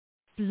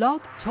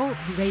Blog Talk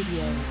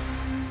Radio.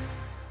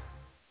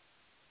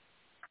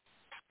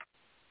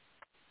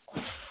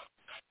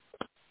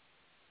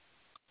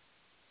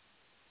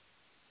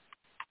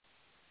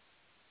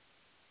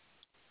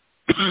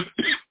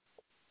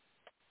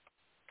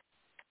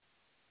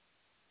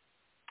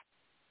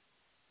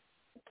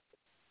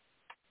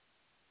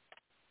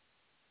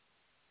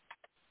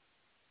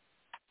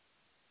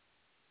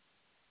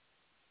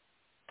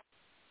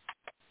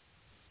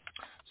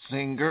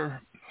 Singer,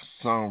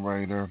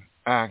 songwriter,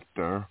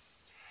 actor,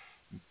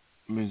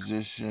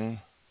 musician,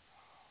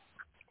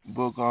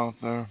 book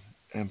author,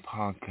 and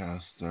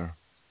podcaster.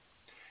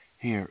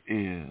 Here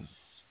is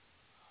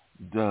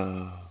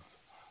Dove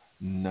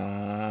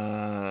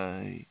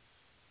Night.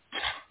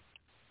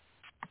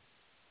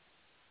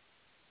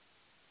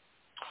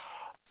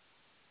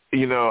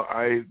 You know,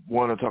 I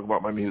want to talk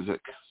about my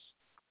music,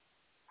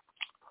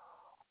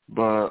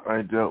 but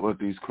I dealt with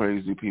these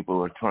crazy people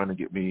who are trying to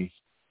get me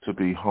to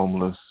be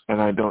homeless,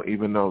 and I don't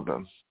even know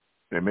them.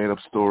 They made up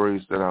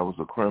stories that I was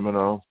a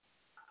criminal,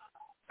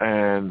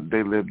 and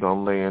they lived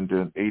on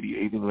Landon,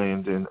 8080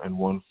 Landon and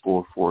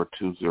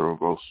 14420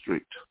 Rose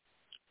Street.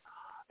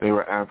 They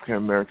were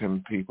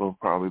African-American people,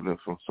 probably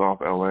lived from South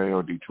LA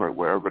or Detroit,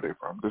 wherever they're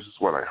from. This is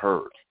what I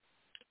heard.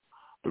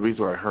 The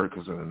reason I heard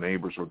because the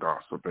neighbors were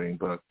gossiping,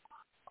 but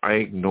I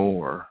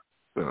ignore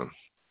them.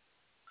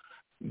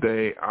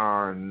 They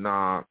are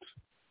not,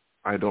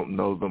 I don't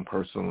know them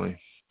personally.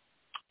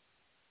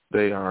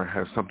 They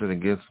have something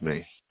against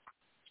me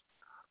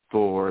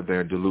for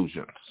their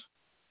delusions.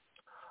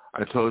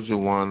 I told you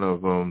one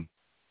of them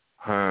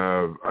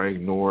I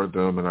ignored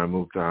them and I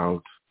moved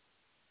out.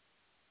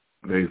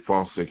 They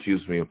falsely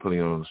accused me of putting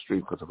her on the street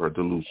because of her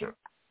delusion.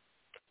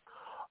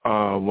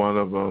 One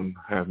of them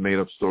have made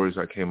up stories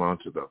I came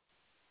onto them.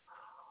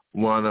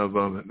 One of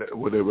them,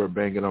 where they were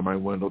banging on my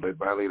window, they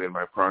violated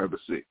my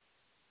privacy.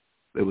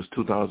 It was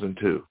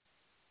 2002.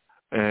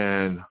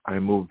 And I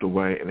moved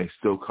away and they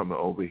still coming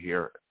over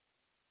here.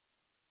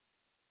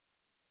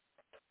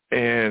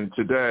 And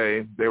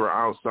today, they were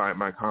outside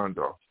my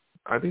condo.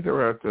 I think they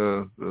were at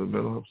the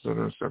mental health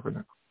center in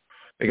Sacramento.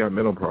 They got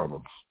mental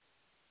problems.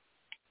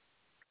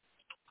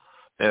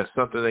 And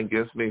something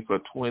against me for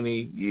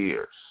 20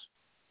 years.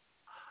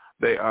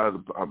 They are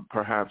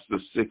perhaps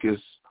the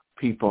sickest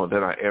people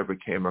that I ever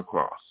came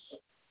across.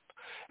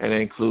 And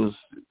it includes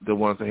the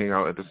ones that hang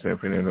out at the San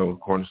Fernando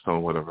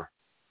Cornerstone, whatever.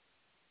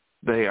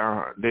 They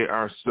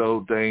are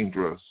so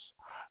dangerous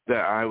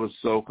that I was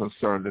so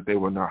concerned that they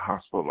were not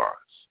hospitalized.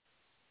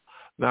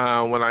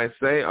 Now, when I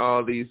say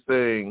all these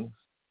things,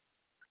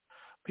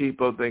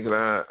 people think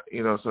that,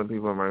 some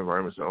people in my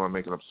environment say, I'm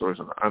making up stories.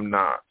 I'm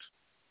not.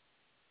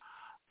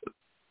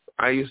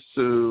 I used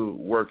to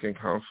work in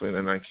counseling,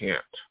 and I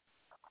can't.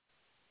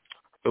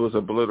 It was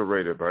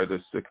obliterated by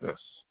this sickness.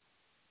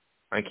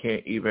 I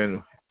can't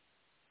even,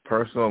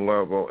 personal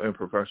level and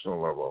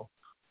professional level,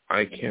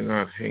 I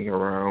cannot hang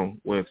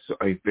around with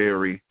a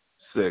very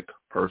sick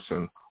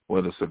person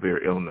with a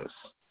severe illness.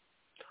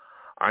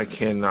 I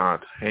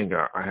cannot hang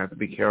out. I have to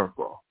be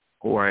careful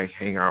who I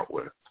hang out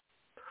with,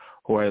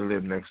 who I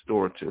live next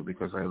door to,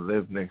 because I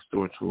live next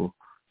door to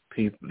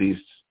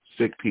these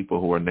sick people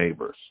who are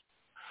neighbors.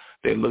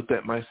 They looked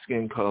at my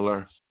skin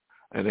color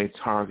and they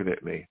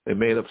targeted me. They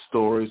made up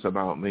stories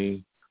about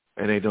me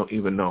and they don't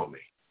even know me.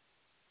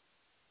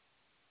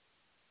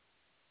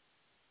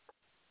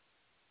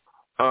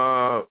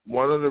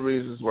 One of the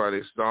reasons why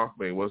they stalked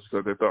me was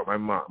because they thought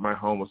my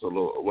home was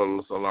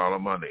a lot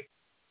of money.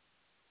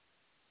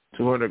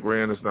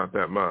 $200,000 is not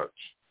that much.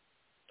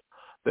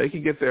 They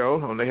can get their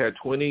own home. They had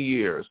 20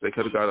 years. They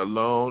could have got a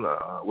loan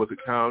with the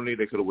county.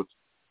 They could have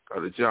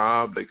got a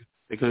job.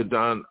 They could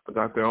have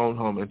got their own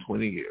home in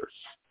 20 years.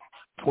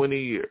 20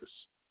 years.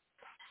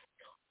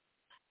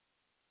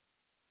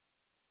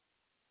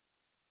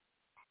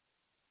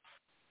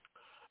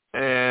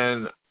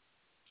 And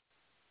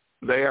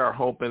they are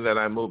hoping that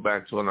I move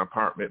back to an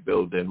apartment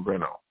building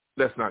rental.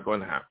 That's not going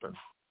to happen.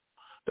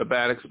 The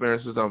bad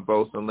experiences on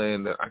both the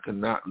land that I could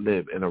not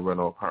live in a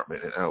rental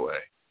apartment in LA.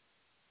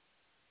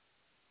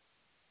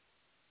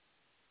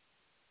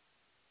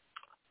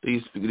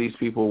 These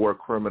people were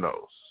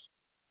criminals.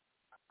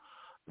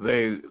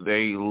 They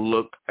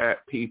look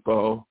at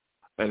people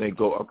and they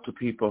go up to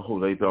people who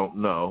they don't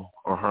know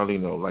or hardly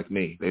know, like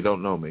me. They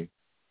don't know me,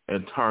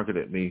 and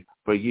targeted me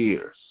for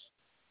years.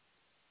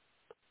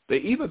 They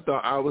even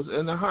thought I was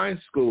in the high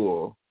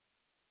school,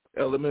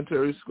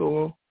 elementary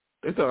school.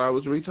 They thought I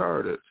was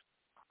retarded.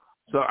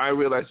 So I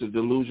realized the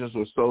delusions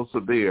were so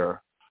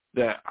severe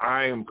that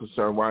I am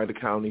concerned why the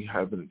county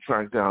haven't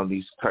tracked down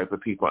these type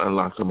of people and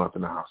locked them up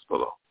in the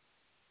hospital.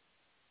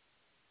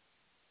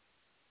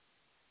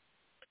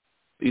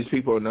 These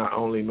people are not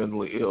only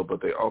mentally ill,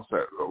 but they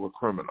also were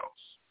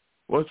criminals.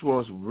 What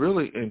was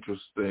really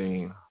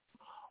interesting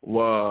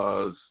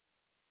was,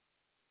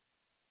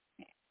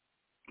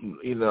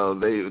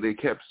 they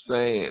kept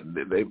saying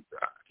that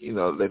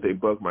they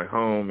bugged my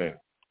home, and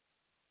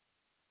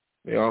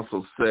they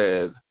also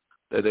said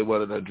that they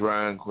wanted a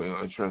drag queen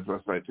or a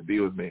transvestite to be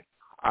with me.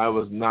 I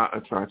was not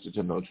attracted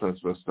to no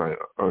transvestite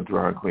or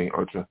drag queen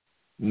or to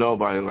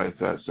nobody like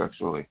that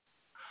sexually.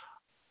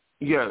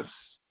 Yes,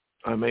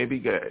 I may be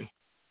gay,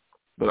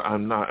 but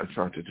I'm not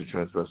attracted to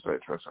transvestite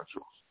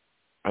transsexuals.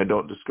 I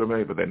don't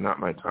discriminate, but they're not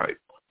my type.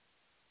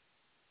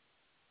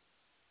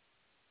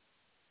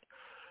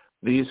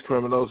 These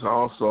criminals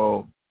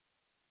also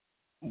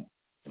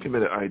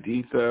committed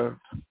ID theft.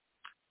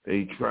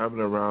 They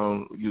traveled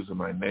around using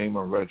my name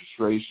on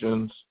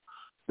registrations.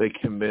 They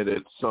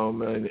committed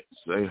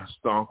they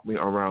stalked me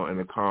around in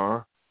a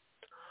car.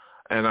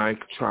 And I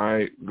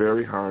tried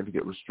very hard to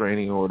get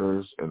restraining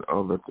orders and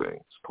other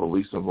things,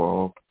 police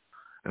involved.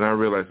 And I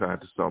realized I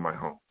had to sell my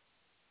home.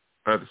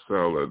 I had to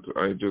sell it.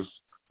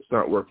 It's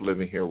not worth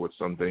living here with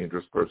some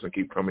dangerous person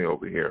keep coming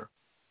over here.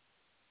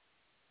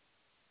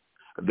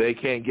 They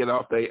can't get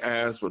off their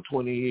ass for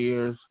 20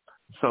 years.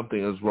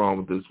 Something is wrong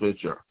with this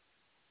picture.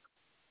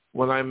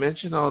 When I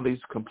mentioned all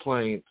these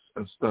complaints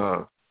and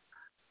stuff,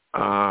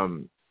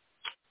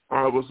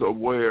 I was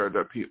aware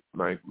that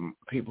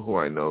people who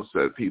I know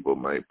said people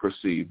might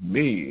perceive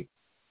me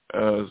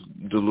as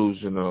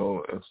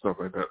delusional and stuff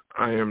like that.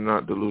 I am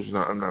not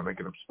delusional. I'm not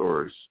making up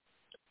stories.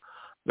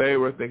 They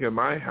were thinking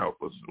my health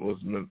was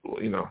mental,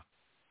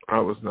 I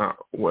was not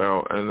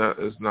well, and that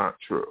is not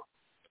true.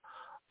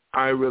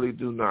 I really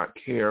do not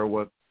care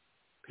what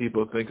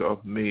people think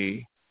of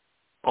me.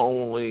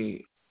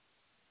 Only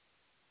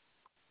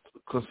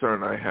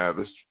concern I have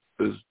is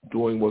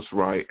doing what's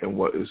right and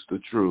what is the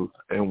truth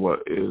and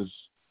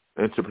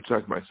to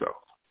protect myself.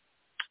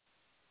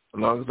 As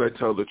long as I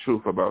tell the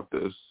truth about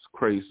this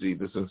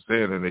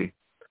insanity,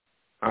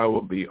 I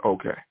will be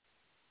okay.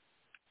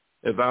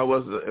 If I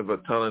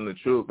telling the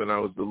truth and I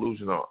was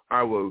delusional,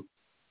 I will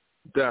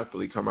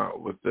definitely come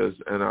out with this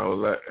and I will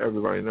let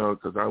everybody know,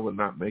 because I would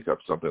not make up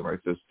something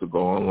like this to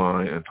go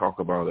online and talk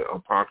about it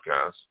on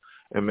podcasts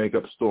and make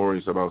up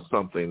stories about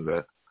something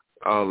that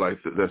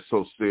that's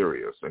so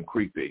serious and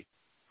creepy.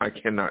 I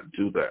cannot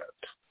do that.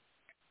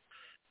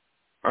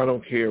 I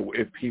don't care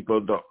if people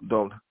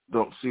don't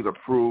see the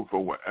proof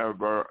or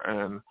whatever,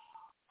 and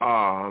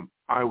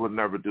I would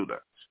never do that.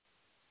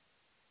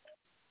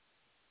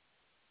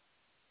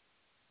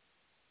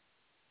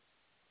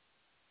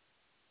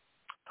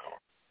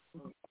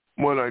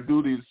 When I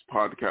do these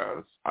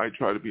podcasts, I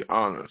try to be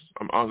honest.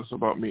 I'm honest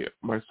about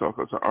myself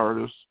as an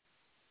artist,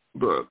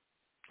 but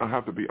I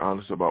have to be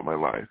honest about my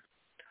life.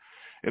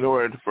 In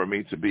order for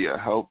me to be a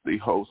healthy,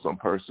 wholesome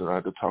person, I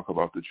have to talk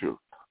about the truth.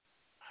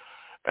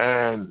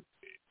 And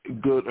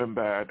good and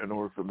bad in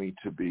order for me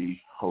to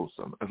be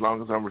wholesome, as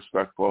long as I'm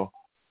respectful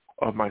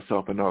of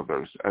myself and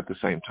others at the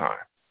same time.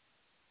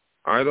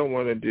 I don't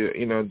want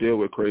to deal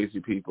with crazy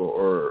people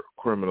or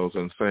criminals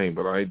insane,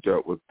 but I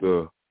dealt with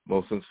the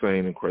most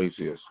insane and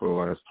craziest for the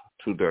last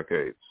 2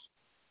 decades.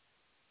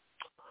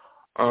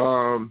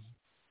 And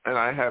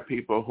I have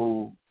people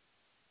who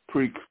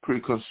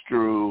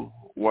preconstrue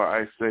what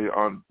I say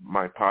on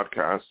my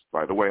podcast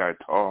by the way I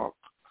talk.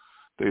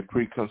 They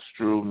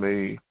preconstrue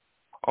me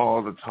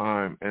all the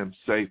time and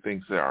say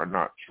things that are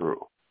not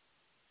true.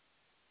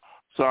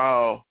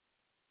 So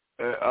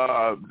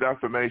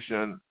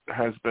defamation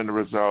has been the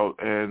result,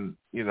 and,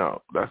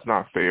 that's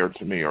not fair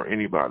to me or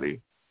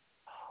anybody.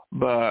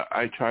 But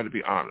I try to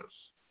be honest.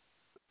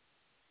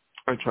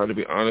 I try to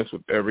be honest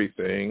with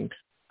everything.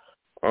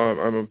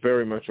 I'm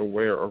very much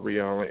aware of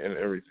reality and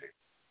everything.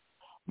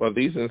 But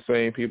these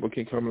insane people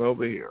keep coming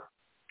over here.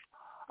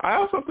 I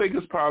also think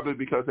it's probably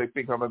because they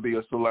think I'm going to be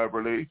a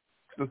celebrity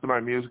since my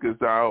music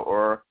is out,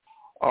 or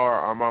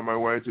I'm on my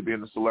way to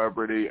being a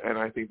celebrity, and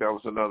I think that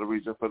was another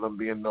reason for them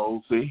being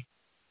nosy.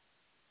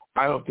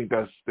 I don't think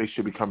they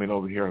should be coming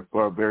over here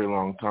for a very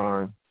long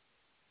time.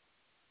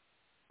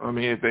 I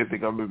mean, if they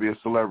think I'm going to be a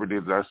celebrity,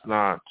 that's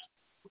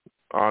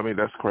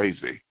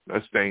crazy.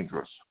 That's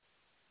dangerous.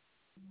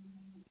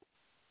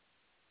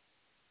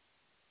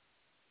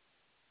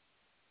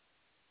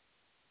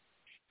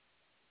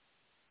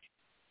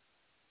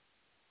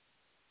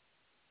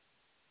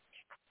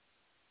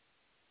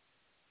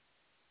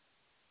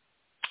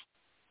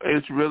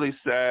 It's really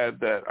sad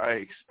that I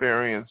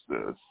experienced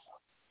this.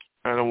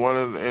 And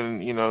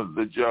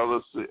the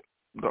jealousy,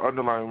 the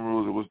underlying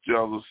root was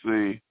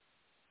jealousy,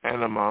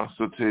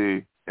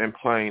 animosity, and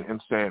plain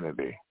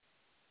insanity.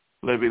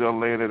 Livy the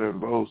Lady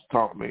and Rose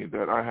taught me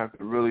that I have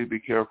to really be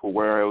careful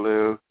where I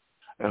live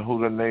and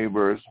who the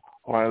neighbors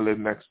who I live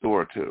next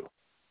door to,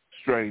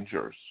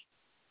 strangers.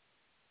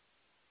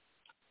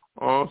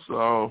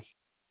 Also,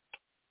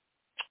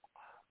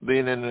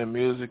 being in the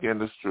music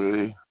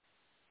industry,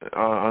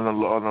 on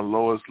the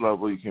lowest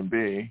level you can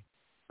be,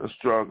 the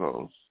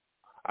struggles,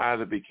 I had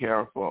to be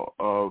careful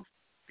of,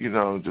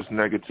 just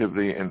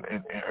negativity in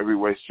every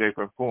way, shape,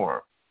 and form.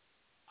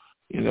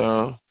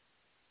 I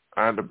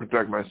had to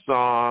protect my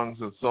songs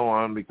and so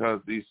on,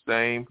 because these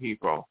same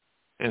people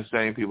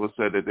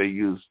said that they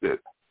used it.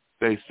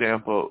 They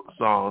sampled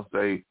songs,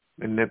 they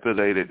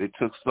manipulated, they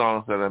took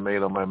songs that I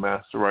made on my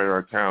Master Writer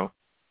account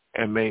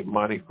and made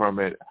money from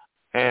it.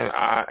 And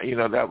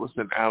that was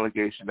an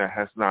allegation that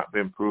has not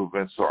been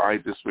proven, so I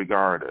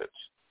disregard it.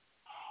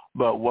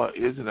 But what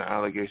isn't an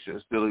allegation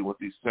is dealing with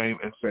these same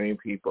insane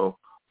people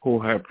who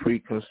have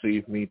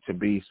preconceived me to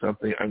be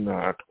something I'm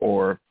not,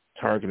 or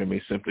targeting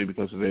me simply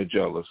because of their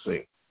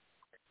jealousy.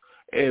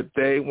 If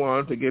they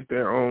want to get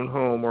their own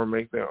home or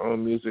make their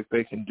own music,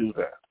 they can do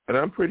that. And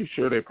I'm pretty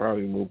sure they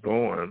probably moved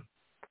on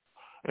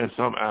in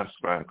some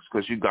aspects,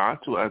 because you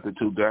got to after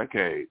 2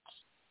 decades.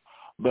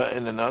 But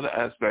in another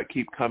aspect,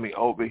 keep coming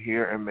over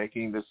here and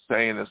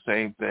saying the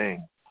same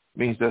thing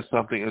means that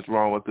something is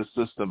wrong with the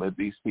system if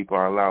these people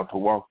are allowed to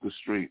walk the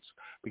streets,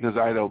 because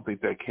I don't think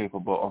they're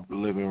capable of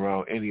living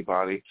around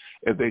anybody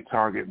if they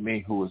target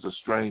me, who is a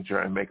stranger,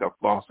 and make up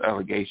false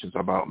allegations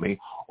about me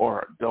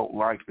or don't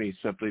like me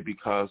simply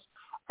because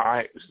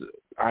I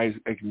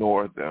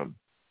ignored them.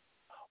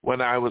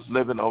 When I was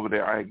living over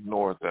there, I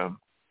ignored them.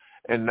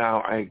 And now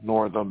I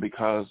ignore them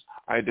because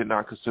I did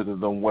not consider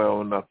them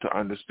well enough to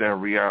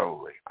understand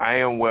reality. I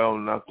am well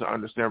enough to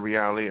understand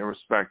reality and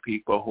respect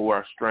people who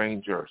are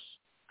strangers.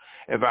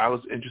 If I was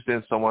interested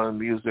in someone's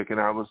music and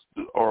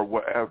or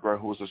whatever,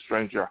 who was a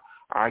stranger,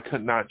 I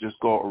could not just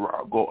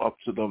go up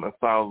to them and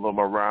follow them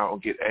around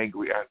and get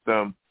angry at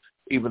them,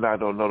 even though I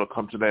don't know, to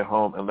come to their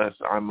home, unless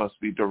I must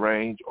be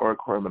deranged or a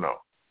criminal.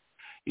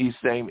 These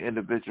same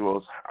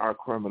individuals are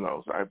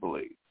criminals, I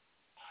believe.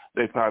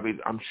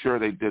 I'm sure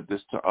they did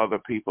this to other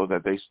people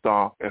that they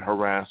stalk and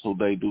harass who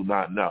they do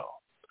not know.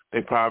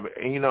 They probably,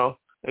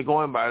 they're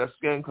going by the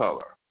skin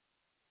color.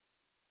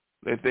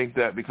 They think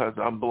that because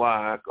I'm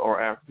black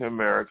or African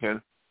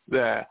American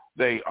that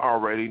they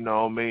already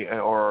know me,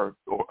 and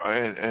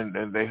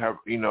they have,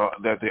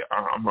 that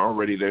I'm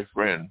already their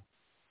friend.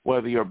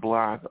 Whether you're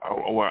black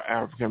or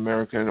African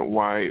American,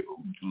 white,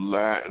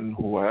 Latin,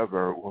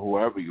 whoever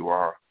you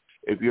are.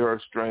 If you're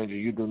a stranger,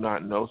 you do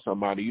not know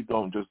somebody, you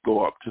don't just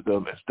go up to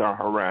them and start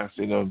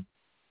harassing them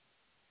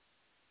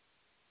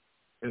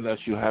unless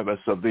you have a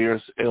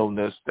severe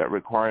illness that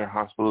requires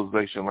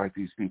hospitalization like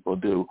these people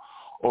do,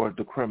 or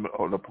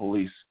the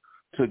police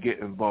to get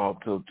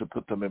involved, to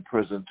put them in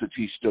prison, to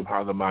teach them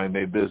how to mind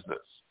their business.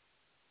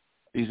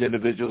 These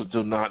individuals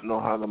do not know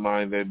how to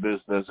mind their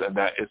business, and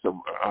that is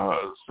a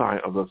sign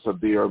of a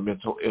severe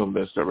mental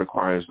illness that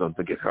requires them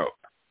to get help.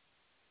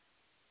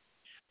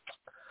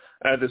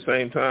 At the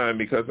same time,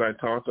 because I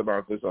talked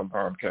about this on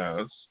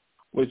podcasts,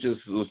 which is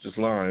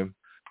Lime,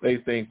 they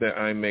think that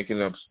I'm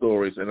making up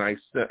stories, and as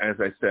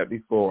I said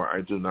before,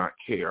 I do not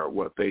care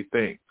what they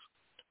think.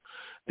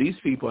 These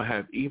people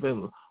have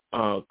even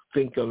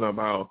thinking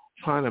about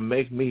trying to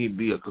make me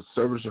be a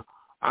conservative.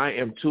 I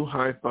am too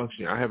high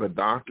functioning. I have a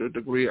doctorate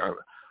degree.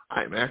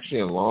 I'm actually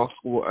in law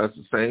school at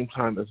the same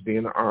time as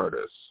being an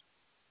artist.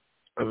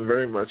 I'm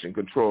very much in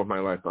control of my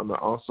life. I'm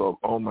also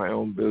own my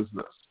own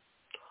business,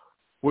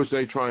 which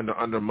they're trying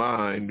to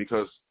undermine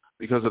because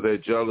of their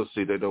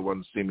jealousy. They don't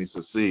want to see me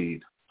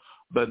succeed.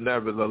 But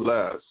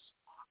nevertheless,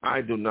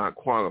 I do not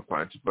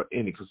qualify for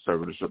any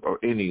conservatorship or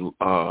any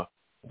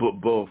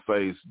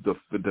bull-faced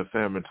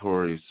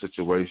defamatory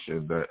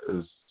situation that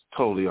is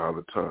totally out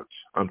of touch.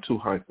 I'm too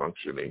high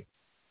functioning.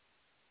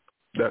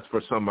 That's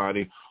for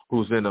somebody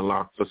who's in a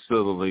locked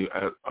facility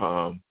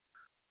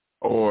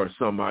or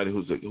somebody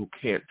who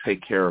can't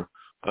take care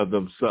of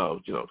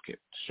themselves, can't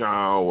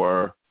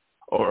shower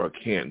or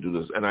can't do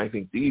this. And I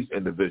think these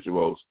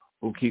individuals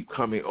who keep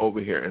coming over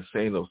here and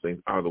saying those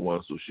things are the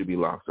ones who should be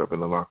locked up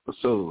in a locked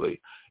facility.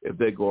 If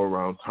they go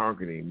around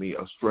targeting me,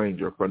 a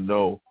stranger, for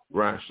no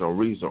rational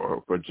reason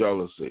or for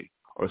jealousy,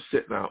 or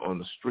sitting out on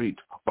the street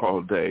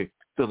all day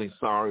feeling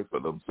sorry for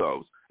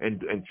themselves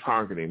and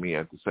targeting me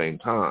at the same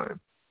time,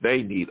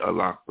 they need a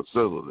locked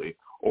facility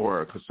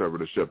or a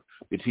conservatorship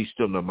to teach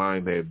them to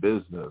mind their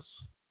business.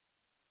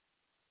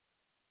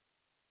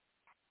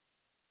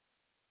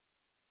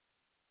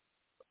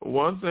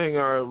 One thing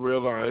I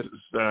realize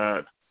is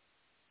that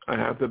I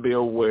have to be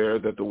aware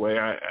that the way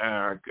I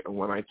act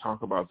when I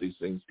talk about these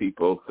things,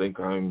 people think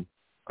I'm,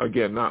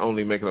 again, not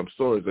only making up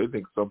stories, they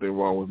think something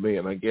wrong with me.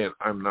 And again,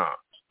 I'm not.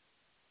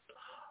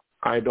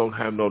 I don't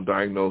have no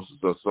diagnosis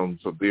of some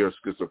severe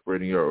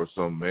schizophrenia or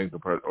some major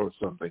depression or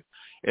something.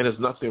 And there's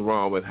nothing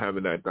wrong with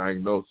having that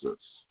diagnosis.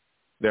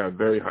 There are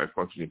very high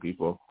functioning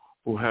people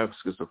who have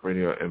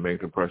schizophrenia and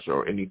major depression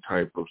or any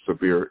type of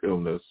severe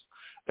illness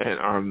and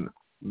are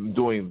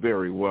doing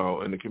very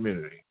well in the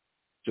community.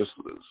 Just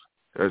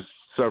there's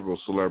several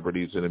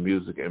celebrities in the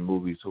music and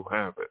movies who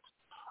have it,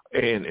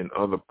 and in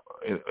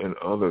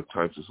other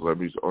types of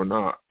celebrities or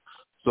not.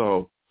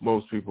 So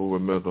most people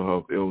with mental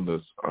health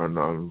illness are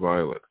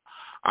nonviolent.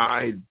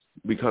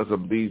 Because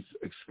of these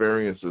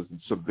experiences,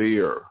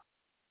 severe,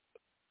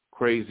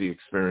 crazy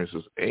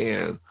experiences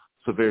and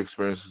severe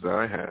experiences that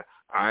I had,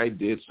 I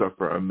did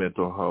suffer a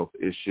mental health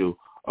issue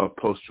of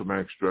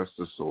post-traumatic stress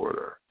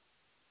disorder.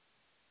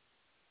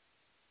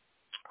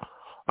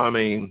 I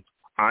mean,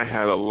 I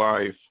had a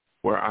life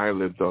where I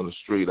lived on the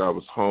street. I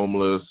was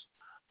homeless,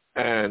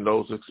 and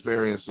those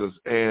experiences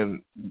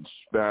and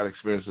bad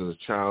experiences in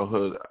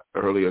childhood,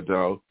 early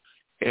adult,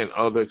 and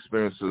other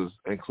experiences,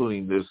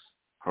 including this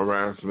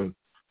harassment,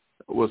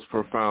 was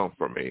profound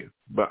for me,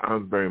 but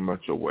I'm very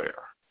much aware.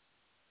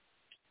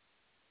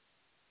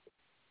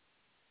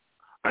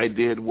 I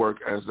did work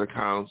as a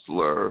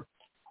counselor,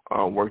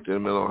 worked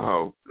in mental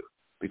health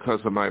because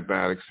of my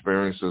bad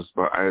experiences,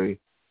 but I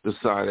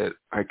decided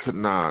I could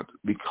not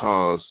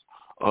because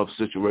of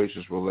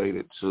situations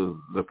related to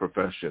the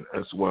profession,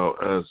 as well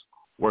as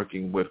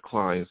working with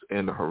clients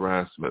and the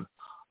harassment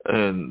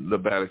and the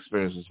bad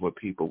experiences with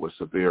people with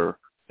severe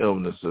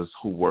illnesses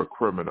who were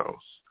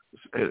criminals,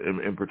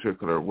 in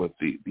particular with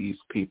these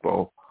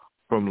people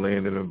from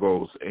Landon and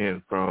Bowles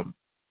and from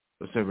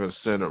the San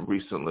Center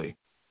recently,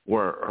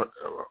 were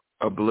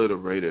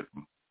obliterated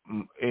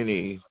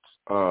any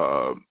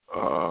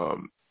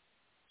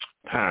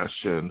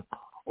passion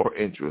or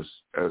interest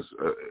as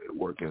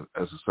working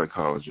as a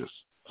psychologist.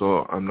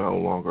 So I'm no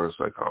longer a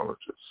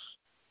psychologist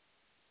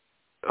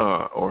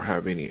or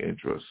have any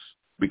interest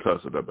because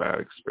of the bad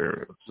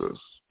experiences.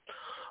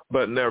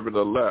 But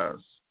nevertheless,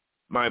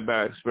 my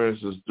bad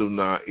experiences do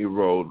not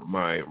erode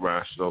my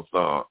rational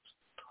thought,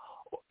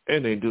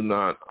 and they do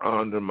not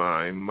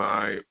undermine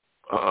my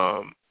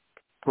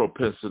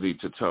propensity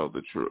to tell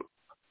the truth,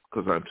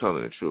 because I'm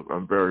telling the truth.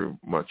 I'm very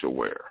much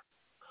aware.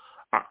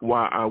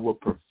 While I would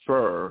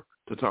prefer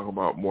to talk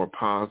about more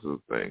positive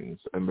things,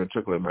 and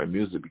particularly my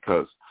music,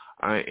 because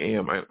I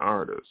am an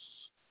artist.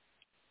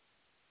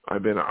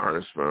 I've been an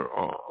artist for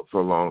a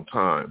long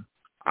time.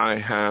 I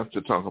have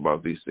to talk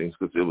about these things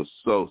because it was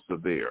so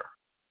severe.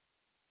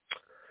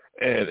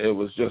 And it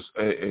was just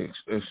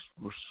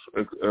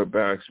a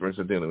bad experience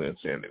of dealing with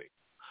insanity.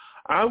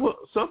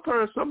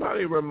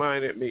 Somebody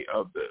reminded me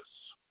of this.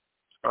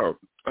 Oh,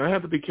 I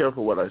have to be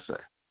careful what I say.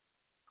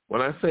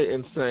 When I say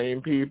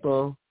insane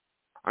people,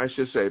 I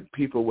should say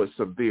people with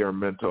severe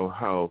mental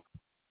health,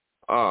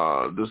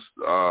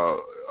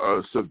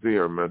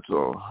 severe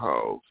mental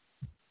health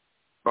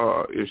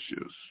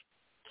issues.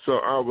 So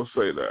I will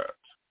say that.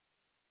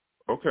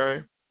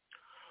 Okay?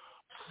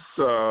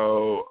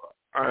 So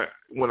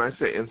when I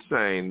say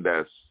insane,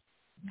 that's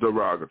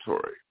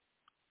derogatory.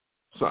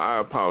 So I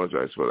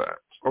apologize for that.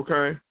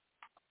 Okay?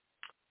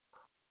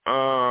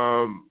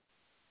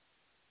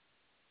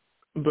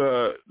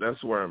 But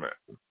that's where I'm at.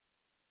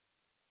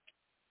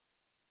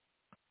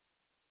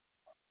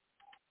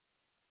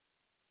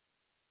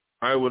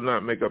 I would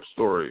not make up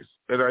stories,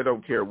 and I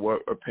don't care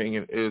what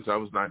opinion is. I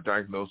was not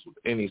diagnosed with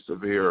any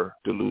severe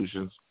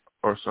delusions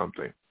or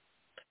something.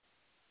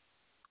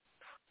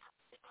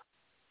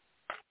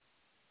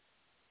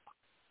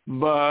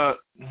 But,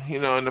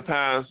 in the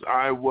past,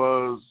 I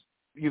was,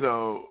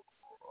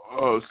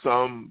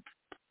 some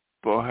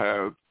people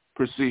have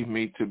perceived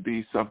me to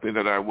be something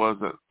that I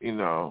wasn't,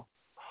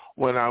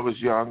 When I was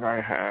young,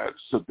 I had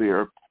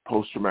severe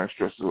post-traumatic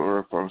stress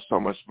disorder from so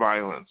much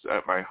violence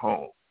at my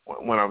home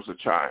when I was a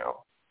child.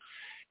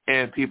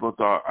 And people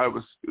thought I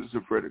was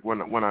schizophrenic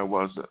when I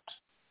wasn't.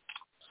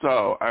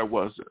 So I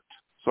wasn't.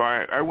 So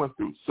I went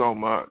through so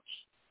much.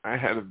 I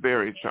had a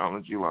very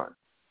challenging life.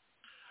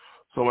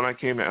 So when I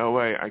came to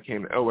L.A.,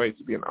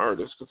 to be an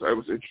artist because I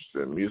was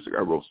interested in music.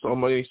 I wrote so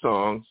many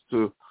songs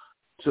to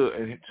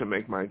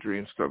make my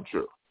dreams come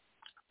true.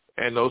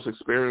 And those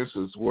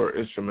experiences were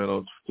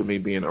instrumental to me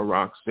being a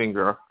rock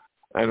singer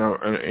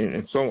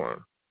and so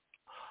on.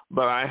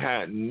 But I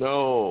had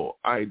no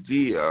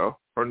idea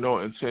or no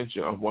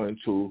intention of wanting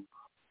to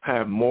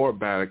have more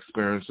bad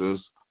experiences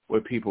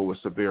with people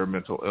with severe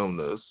mental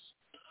illness,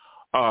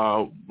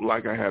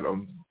 like I had,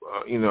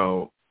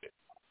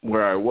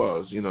 where I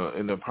was, in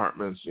the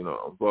apartments,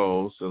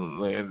 Bowles and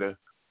Landon.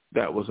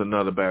 That was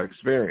another bad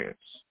experience.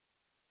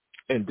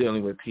 And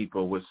dealing with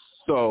people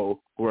who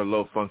are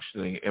low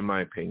functioning, in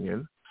my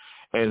opinion,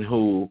 and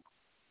who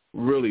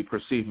really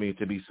perceive me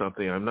to be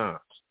something I'm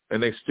not.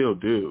 And they still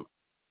do.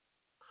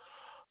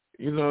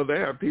 They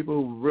have people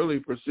who really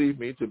perceive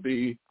me to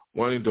be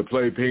wanting to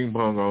play ping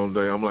pong all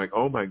day. I'm like,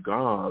 oh my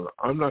God,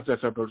 I'm not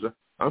that type of person.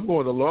 I'm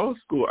going to law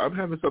school. I'm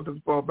having something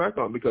to fall back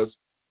on because,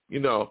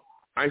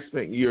 I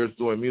spent years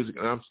doing music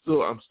and I'm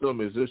still a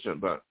musician,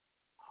 but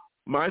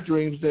my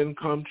dreams didn't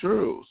come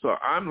true. So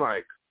I'm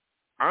like,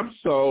 I'm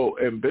so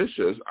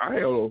ambitious. I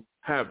don't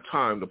have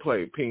time to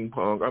play ping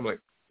pong. I'm like,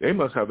 they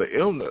must have an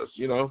illness,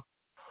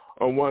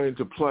 or wanting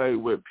to play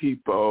with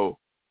people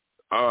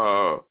who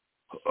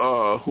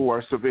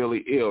are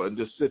severely ill and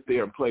just sit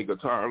there and play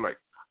guitar. Like,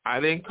 I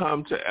didn't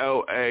come to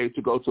L.A.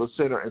 to go to a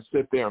center and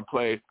sit there and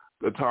play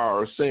guitar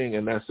or sing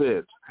and that's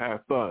it,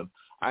 have fun.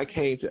 I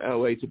came to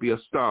L.A. to be a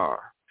star,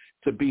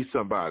 to be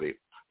somebody,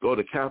 go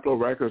to Capitol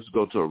Records,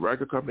 go to a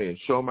record company and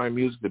show my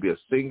music, to be a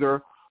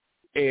singer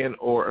and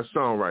or a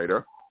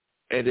songwriter.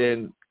 And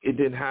then it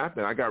didn't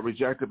happen. I got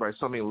rejected by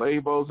so many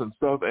labels and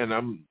stuff, and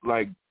I'm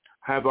like,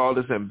 have all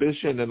this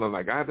ambition, and I'm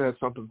like, I have to have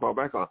something to fall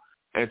back on.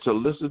 And to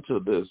listen to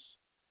this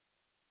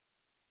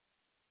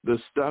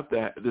stuff,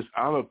 this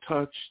out of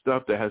touch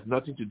stuff that has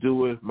nothing to do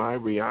with my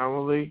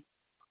reality,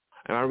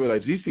 and I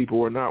realized these people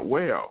were not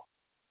well.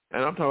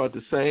 And I'm talking about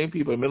the same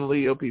people,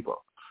 mentally ill people,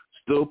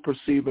 still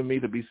perceiving me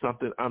to be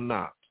something I'm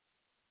not.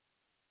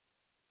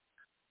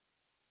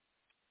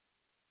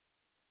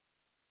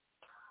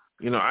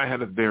 I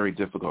had a very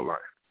difficult life.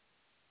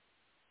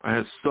 I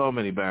had so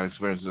many bad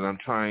experiences, and I'm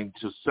trying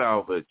to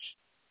salvage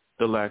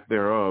the lack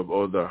thereof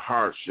or the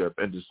hardship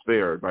and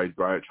despair by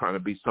trying to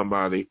be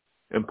somebody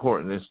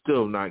important and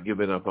still not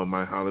giving up on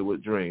my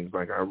Hollywood dreams.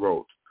 Like I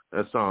wrote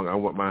that song, I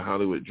want my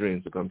Hollywood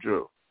dreams to come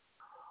true.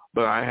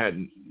 But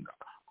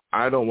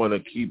I don't want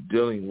to keep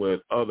dealing with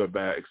other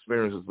bad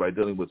experiences by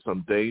dealing with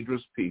some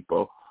dangerous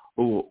people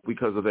who,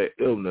 because of their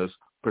illness,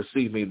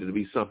 perceive me to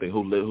be something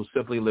who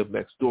simply live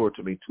next door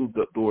to me, two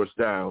doors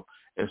down,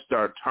 and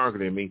start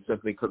targeting me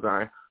simply because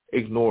I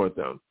ignored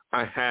them.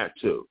 I had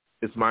to.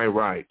 It's my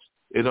right.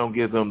 It don't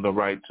give them the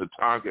right to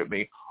target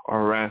me or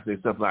harass me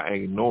simply I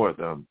ignored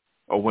them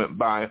or went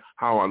by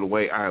the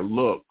way I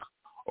look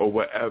or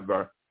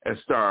whatever and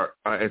start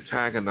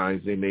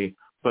antagonizing me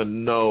for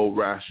no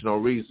rational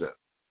reason.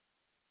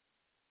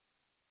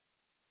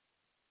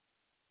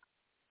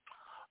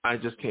 I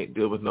just can't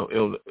deal with no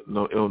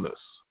illness.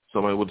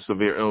 Somebody with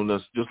severe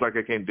illness, just like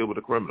I can't deal with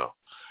a criminal.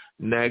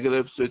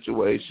 Negative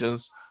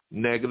situations,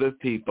 negative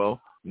people,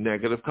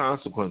 negative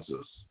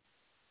consequences.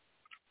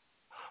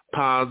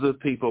 Positive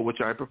people,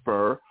 which I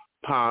prefer,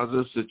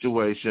 positive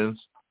situations,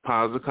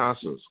 positive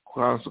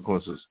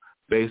consequences,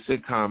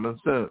 basic common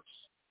sense.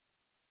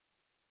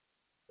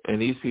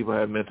 And these people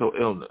have mental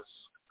illness.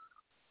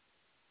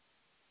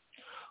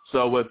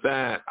 So with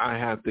that, I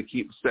have to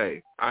keep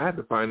safe. I have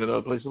to find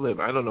another place to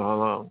live. I don't know how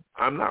long.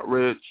 I'm not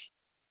rich.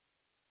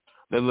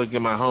 They look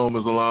at my home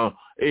as long.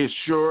 It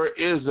sure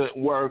isn't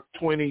worth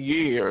 20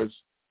 years,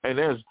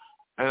 and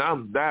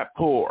I'm that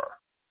poor.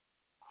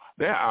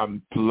 There are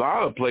a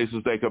lot of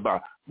places they could buy.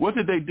 What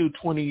did they do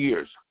 20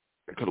 years?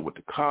 They could have went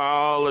to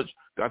college,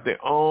 got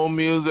their own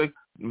music,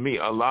 meet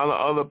there's a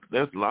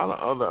lot of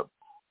other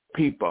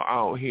people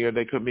out here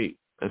they could meet.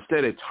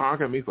 Instead of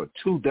targeting me for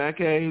 2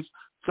 decades,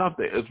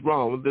 something is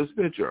wrong with this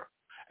picture.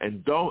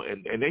 And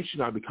they should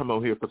not be coming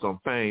over here for some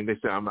fame. They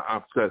say I'm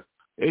obsessed.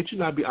 They should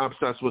not be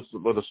obsessed with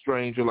a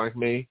stranger like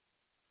me.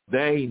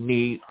 They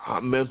need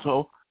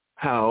mental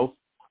health,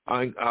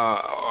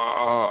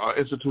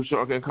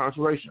 institutional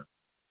incarceration.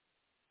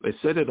 They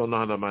said they don't know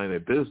how to mind their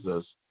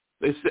business.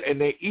 They said,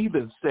 and they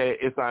even said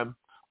if I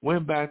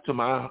went back to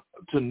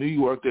New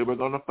York, they were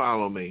going to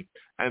follow me,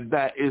 and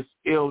that is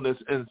illness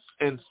and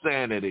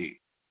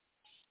insanity.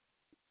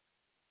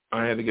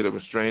 I had to get a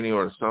restraining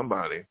order to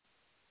somebody.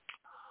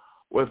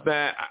 With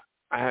that,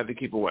 I had to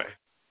keep away.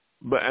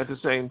 But at the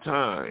same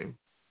time,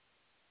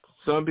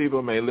 some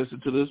people may listen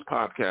to this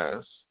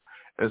podcast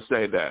and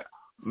say that,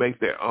 make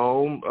their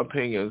own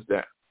opinions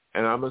that,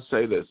 and I'm going to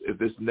say this,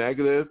 if it's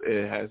negative,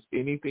 it has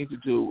anything to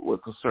do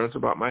with concerns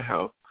about my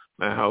health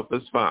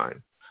is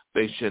fine.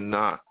 They should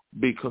not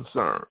be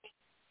concerned.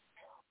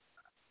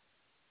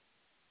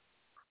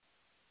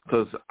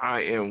 Because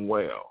I am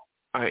well.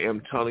 I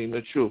am telling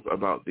the truth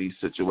about these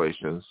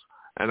situations,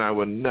 and I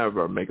will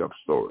never make up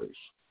stories.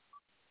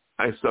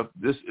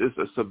 This is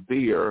a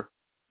severe,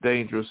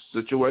 dangerous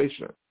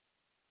situation.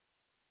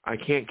 I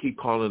can't keep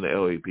calling the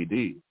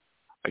LAPD.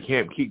 I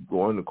can't keep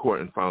going to court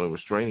and filing a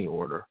restraining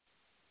order.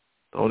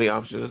 The only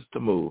option is to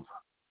move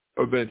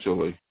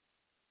eventually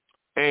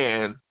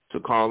and to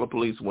call the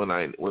police when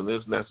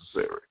it's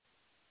necessary.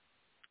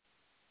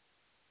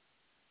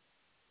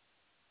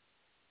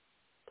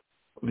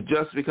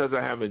 Just because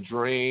I have a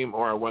dream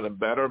or I want to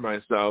better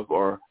myself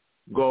or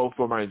go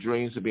for my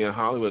dreams to be in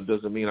Hollywood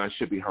doesn't mean I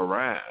should be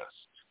harassed.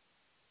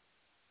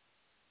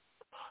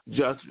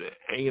 Just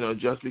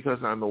because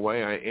I'm the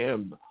way I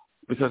am,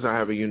 because I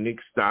have a unique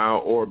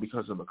style or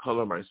because of the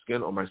color of my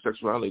skin or my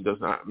sexuality does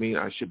not mean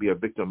I should be a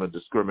victim of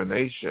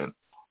discrimination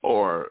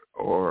or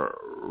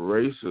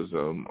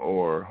racism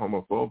or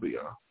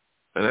homophobia.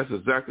 And that's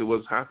exactly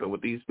what's happened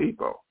with these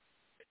people.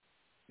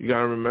 You got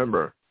to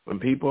remember, when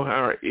people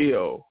are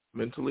ill,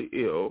 mentally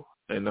ill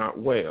and not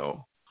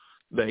well,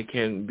 they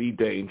can be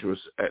dangerous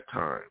at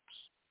times,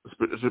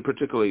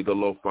 particularly the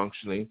low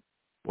functioning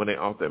when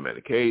they're off their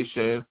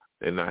medication,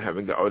 they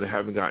haven't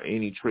got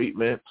any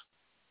treatment.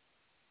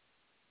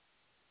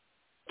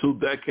 2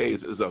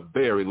 decades is a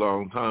very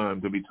long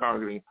time to be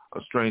targeting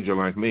a stranger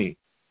like me.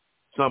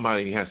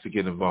 Somebody has to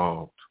get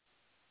involved.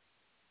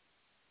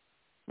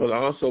 But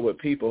also with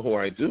people who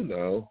I do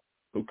know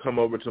who come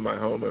over to my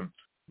home and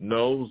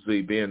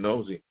being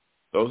nosy.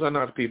 Those are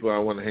not the people I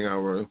want to hang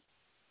out with.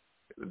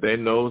 They're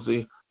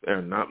nosy.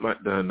 They're not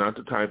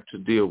the type to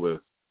deal with.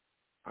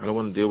 I don't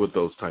want to deal with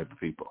those type of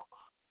people.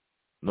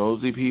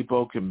 Nosy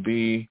people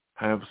can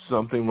have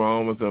something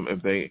wrong with them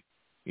if they,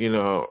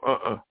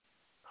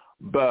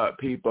 But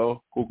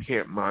people who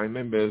can't mind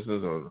their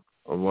business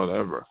or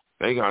whatever,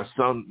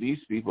 these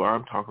people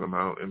I'm talking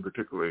about in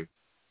particular,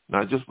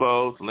 not just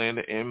those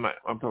landed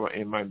I'm talking about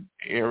in my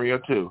area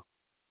too.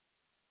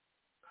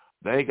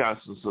 They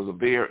got some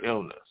severe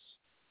illness.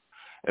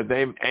 If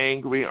they're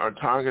angry or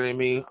targeting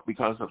me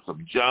because of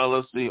some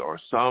jealousy or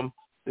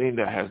something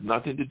that has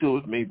nothing to do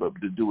with me but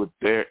to do with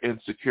their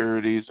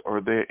insecurities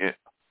or their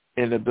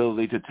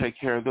inability to take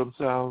care of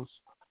themselves,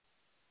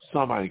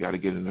 somebody got to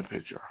get in the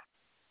picture.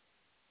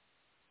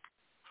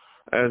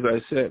 As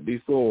I said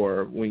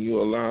before, when you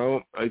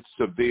allow a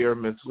severe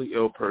mentally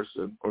ill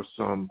person or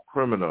some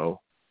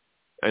criminal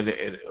and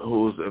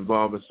who's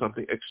involved in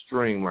something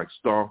extreme like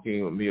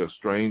stalking me, a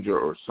stranger,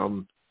 or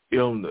some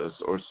illness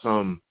or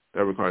some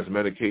that requires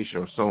medication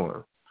or so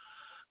on.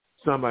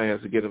 Somebody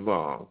has to get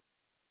involved.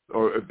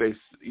 Or if they,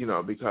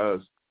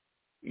 because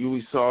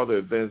we saw the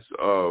events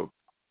of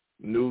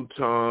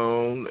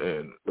Newtown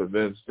and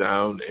events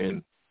down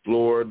in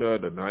Florida,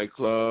 the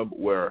nightclub,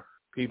 where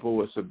people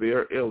with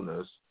severe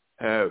illness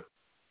have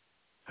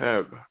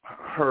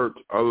hurt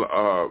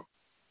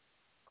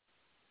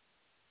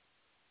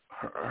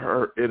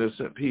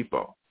innocent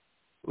people,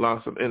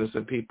 lots of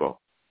innocent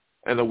people.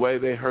 And the way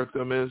they hurt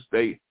them is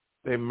they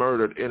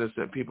murdered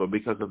innocent people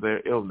because of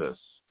their illness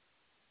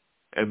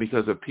and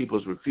because of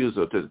people's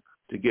refusal to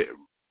get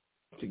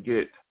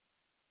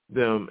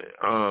them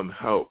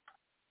help.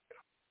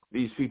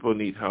 These people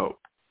need help.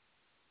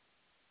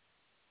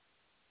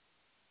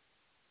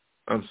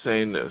 I'm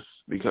saying this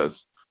because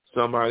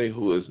somebody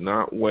who is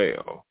not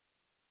well,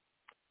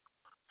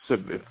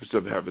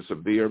 have a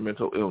severe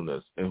mental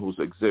illness, and who's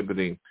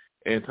exhibiting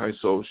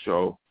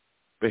antisocial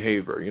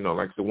behavior,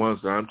 like the ones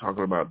that I'm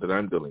talking about that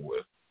I'm dealing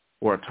with,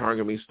 who are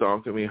targeting me,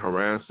 stalking me,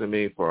 harassing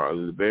me for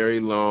a very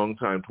long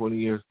time, 20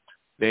 years,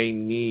 they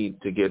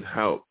need to get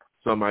help.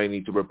 Somebody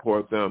needs to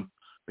report them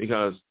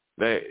because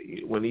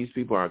when these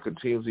people are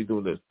continuously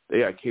doing this,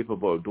 they are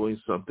capable of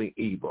doing something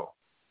evil.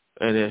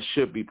 And it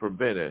should be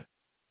prevented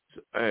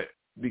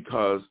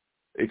because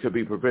it could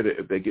be prevented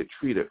if they get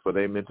treated for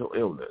their mental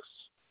illness.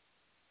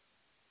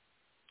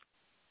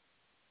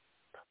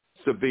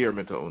 Severe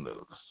mental illness.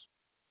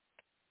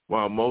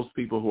 While most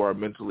people who are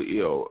mentally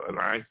ill, and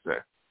I say,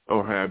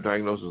 or have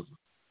diagnoses,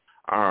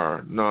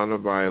 are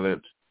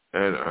nonviolent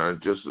and are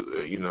just,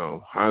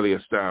 highly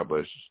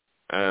established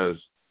as,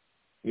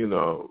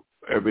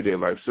 everyday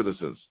life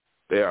citizens,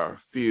 there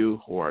are few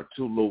who are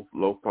too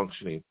low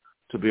functioning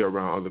to be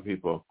around other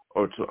people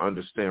or to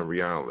understand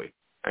reality.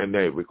 And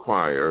that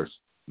requires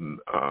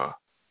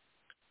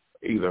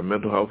either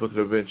mental health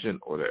intervention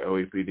or the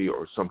LAPD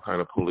or some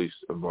kind of police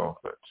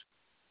involvement.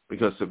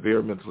 Because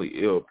severe mentally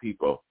ill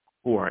people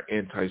who are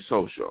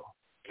antisocial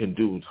can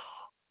do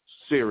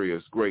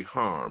serious, great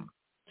harm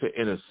to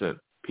innocent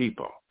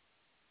people.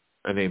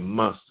 And they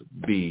must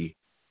be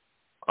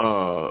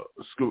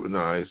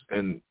scrutinized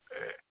and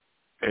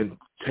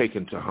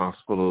taken to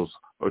hospitals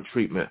or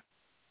treatment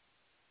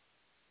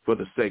for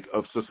the sake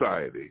of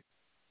society.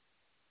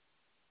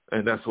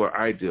 And that's what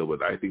I deal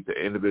with. I think the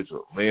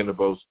individual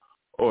Landabos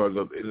or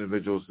the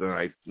individuals that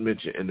I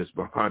mentioned in this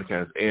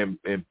podcast and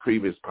in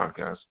previous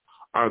podcasts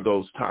are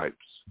those types.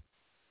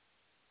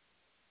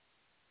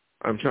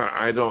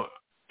 I don't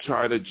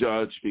try to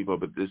judge people,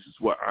 but this is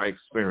what I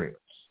experience.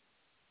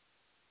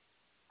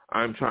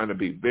 I'm trying to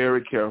be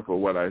very careful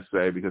what I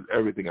say because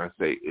everything I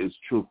say is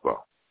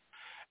truthful.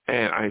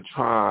 And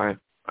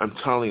I'm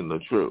telling the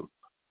truth.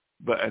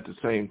 But at the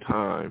same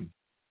time,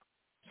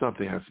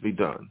 something has to be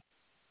done.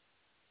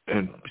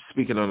 And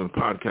speaking on the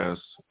podcast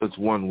is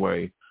one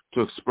way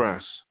to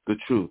express the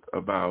truth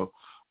about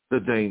the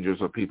dangers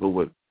of people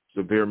with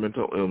severe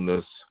mental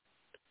illness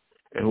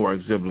and who are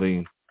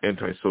exhibiting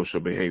antisocial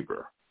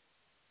behavior.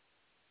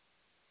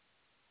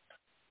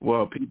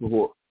 Well,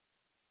 people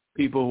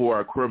who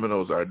are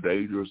criminals are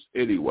dangerous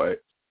anyway.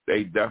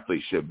 They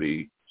definitely should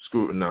be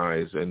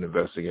scrutinized and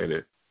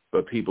investigated.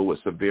 But people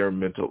with severe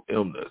mental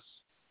illness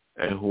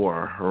and who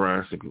are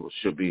harassing people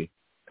should be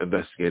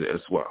investigated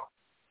as well.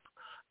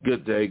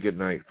 Good day, good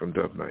night from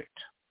Dove Night.